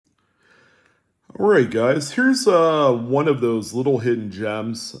All right, guys. Here's one of those little hidden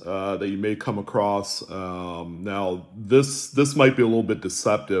gems that you may come across. Now, this might be a little bit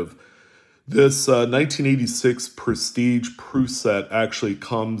deceptive. This 1986 Prestige Proof set actually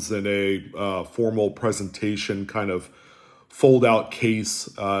comes in a formal presentation kind of fold-out case.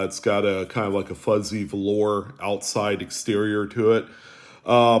 It's got a kind of like a fuzzy velour outside exterior to it.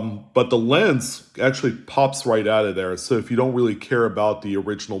 But the lens actually pops right out of there. So if you don't really care about the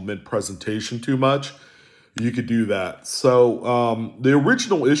original mint presentation too much, you could do that. So the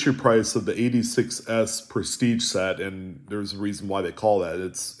original issue price of the 86S Prestige set, and there's a reason why they call that,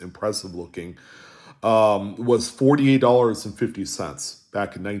 it's impressive looking, was $48.50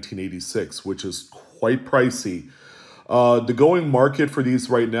 back in 1986, which is quite pricey. The going market for these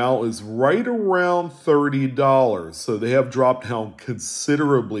right now is right around $30. So they have dropped down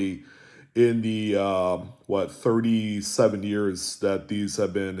considerably in the, 37 years that these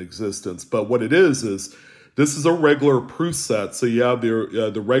have been in existence. But what it is this is a regular proof set. So you have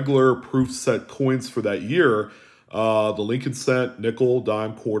the regular proof set coins for that year, the Lincoln cent, nickel,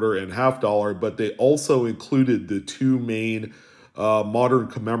 dime, quarter, and half dollar. But they also included the two main modern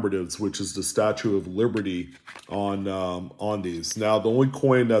commemoratives, which is the Statue of Liberty on these. Now, the only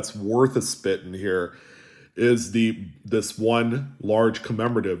coin that's worth a spit in here is this one large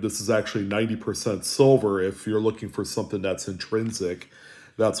commemorative. This is actually 90% silver. If you're looking for something that's intrinsic,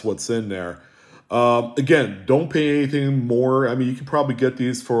 that's what's in there. Again, don't pay anything more. I mean, you can probably get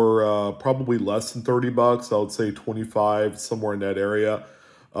these for probably less than 30 bucks. I would say 25, somewhere in that area.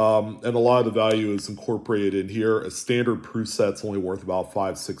 And a lot of the value is incorporated in here. A standard proof set's only worth about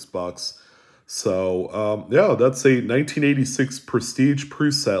 $5-6. So, yeah, that's a 1986 Prestige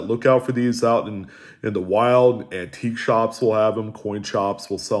proof set. Look out for these out in the wild. Antique shops will have them. Coin shops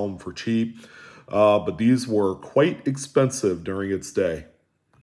will sell them for cheap. But these were quite expensive during its day.